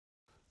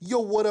Yo,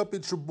 what up?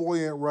 It's your boy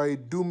Ant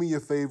Wright. Do me a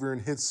favor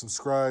and hit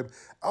subscribe.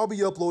 I'll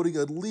be uploading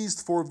at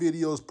least 4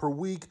 videos per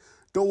week.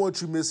 Don't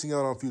want you missing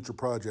out on future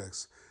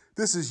projects.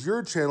 This is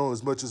your channel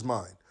as much as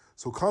mine.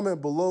 So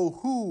comment below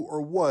who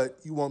or what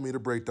you want me to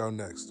break down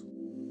next.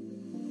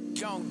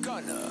 Young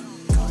Gunner.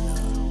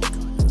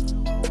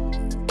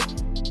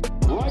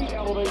 Right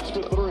elevates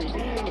for 3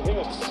 and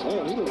hits.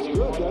 Man, he looks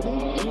good, doesn't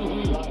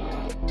he?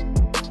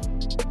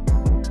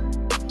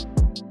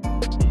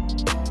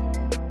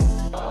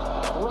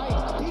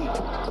 Right deep.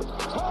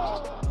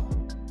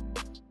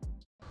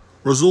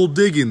 Rahsool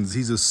Diggins,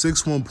 he's a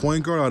 6'1"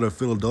 point guard out of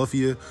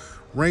Philadelphia,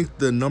 ranked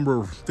the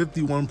number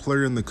 51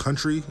 player in the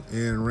country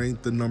and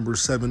ranked the number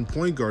 7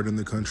 point guard in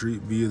the country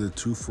via the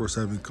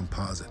 247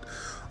 composite.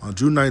 On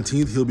June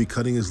 19th, he'll be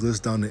cutting his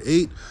list down to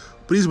 8,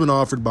 but he's been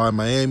offered by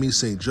Miami,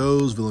 St.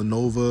 Joe's,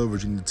 Villanova,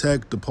 Virginia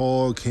Tech,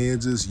 DePaul,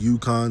 Kansas,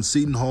 UConn,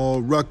 Seton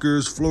Hall,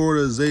 Rutgers,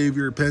 Florida,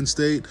 Xavier, Penn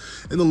State,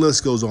 and the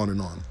list goes on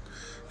and on.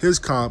 His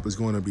comp is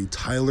going to be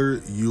Tyler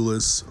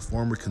Ulis,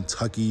 former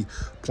Kentucky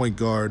point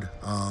guard.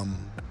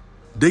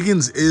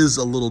 Diggins is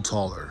a little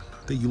taller.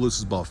 I think Ulis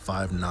is about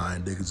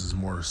 5'9". Diggins is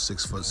more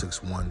 6 foot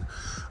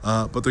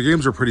 6'1". But their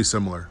games are pretty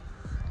similar.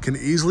 Can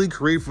easily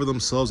create for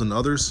themselves and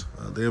others.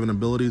 They have an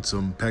ability to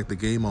impact the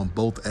game on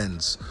both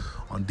ends.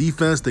 On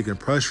defense, they can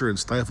pressure and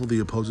stifle the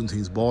opposing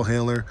team's ball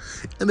handler,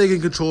 and they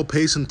can control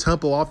pace and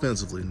tempo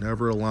offensively,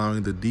 never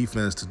allowing the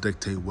defense to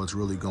dictate what's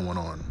really going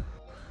on.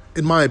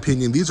 In my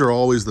opinion, these are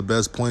always the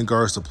best point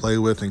guards to play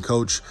with and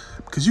coach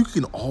because you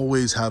can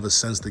always have a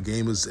sense the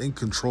game is in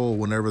control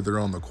whenever they're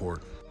on the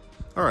court.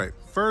 All right,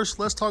 first,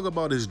 let's talk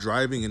about his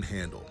driving and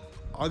handle.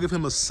 I'll give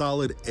him a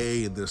solid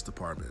A in this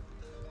department.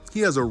 He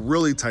has a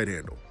really tight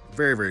handle,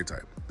 very, very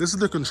tight. This is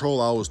the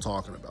control I was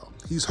talking about.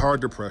 He's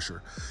hard to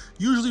pressure.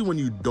 Usually when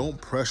you don't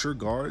pressure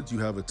guards, you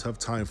have a tough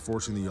time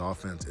forcing the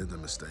offense into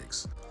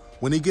mistakes.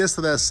 When he gets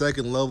to that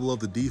second level of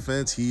the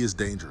defense, he is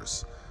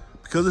dangerous.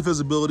 Because of his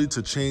ability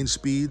to change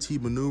speeds, he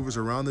maneuvers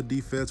around the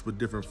defense with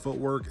different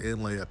footwork and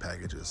layup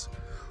packages.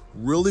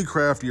 Really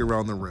crafty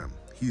around the rim.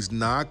 He's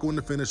not going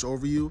to finish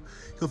over you.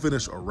 He'll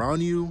finish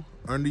around you,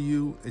 under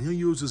you, and he'll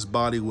use his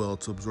body well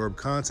to absorb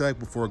contact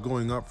before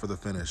going up for the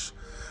finish.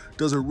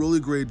 Does a really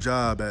great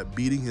job at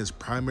beating his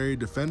primary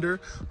defender,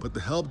 but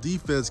the help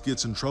defense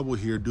gets in trouble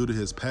here due to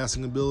his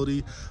passing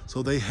ability,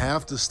 so they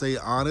have to stay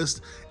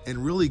honest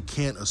and really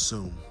can't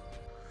assume.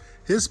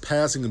 His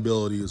passing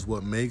ability is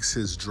what makes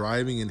his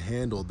driving and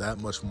handle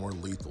that much more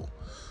lethal.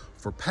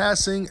 For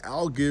passing,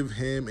 I'll give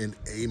him an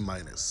A-.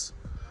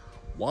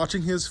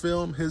 Watching his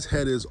film, his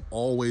head is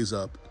always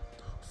up,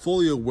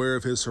 fully aware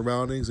of his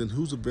surroundings and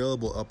who's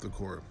available up the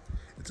court.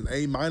 It's an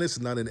A-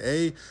 and not an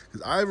A,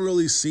 because I haven't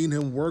really seen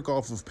him work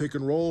off of pick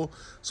and roll,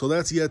 so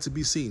that's yet to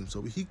be seen.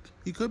 So he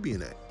could be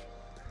an A.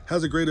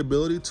 Has a great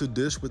ability to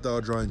dish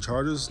without drawing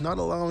charges, not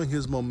allowing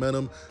his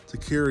momentum to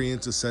carry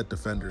into set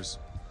defenders.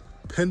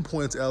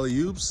 Pinpoints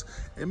alley-oops,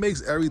 and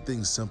makes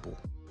everything simple.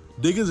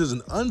 Diggins is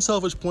an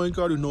unselfish point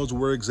guard who knows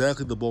where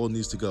exactly the ball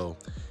needs to go.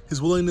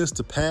 His willingness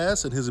to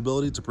pass and his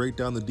ability to break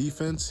down the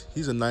defense,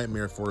 he's a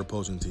nightmare for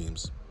opposing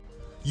teams.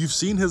 You've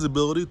seen his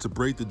ability to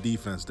break the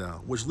defense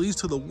down, which leads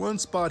to the one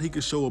spot he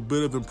could show a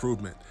bit of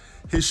improvement,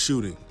 his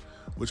shooting,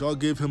 which I'll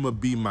give him a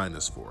B-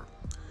 for.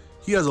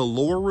 He has a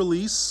lower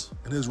release,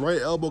 and his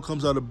right elbow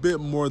comes out a bit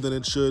more than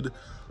it should,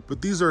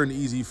 but these are an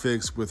easy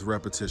fix with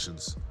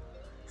repetitions.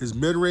 His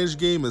mid-range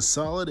game is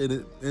solid, and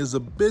it is a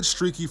bit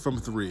streaky from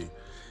 3,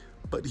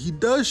 but he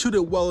does shoot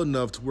it well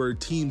enough to where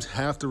teams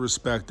have to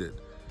respect it.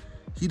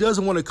 He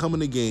doesn't want to come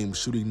into games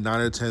shooting 9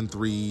 or 10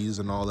 threes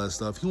and all that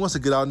stuff. He wants to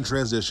get out in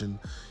transition.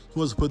 He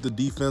wants to put the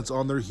defense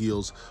on their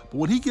heels. But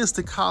when he gets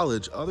to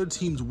college, other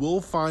teams will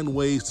find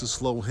ways to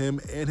slow him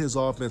and his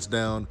offense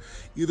down,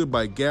 either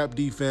by gap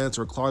defense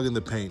or clogging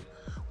the paint.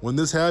 When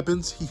this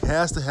happens, he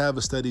has to have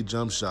a steady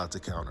jump shot to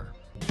counter.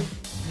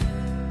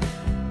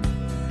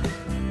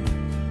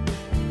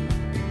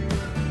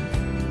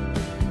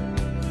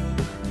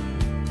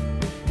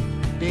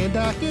 Dan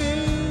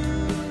Dockage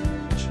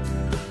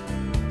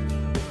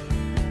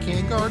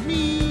can't guard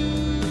me.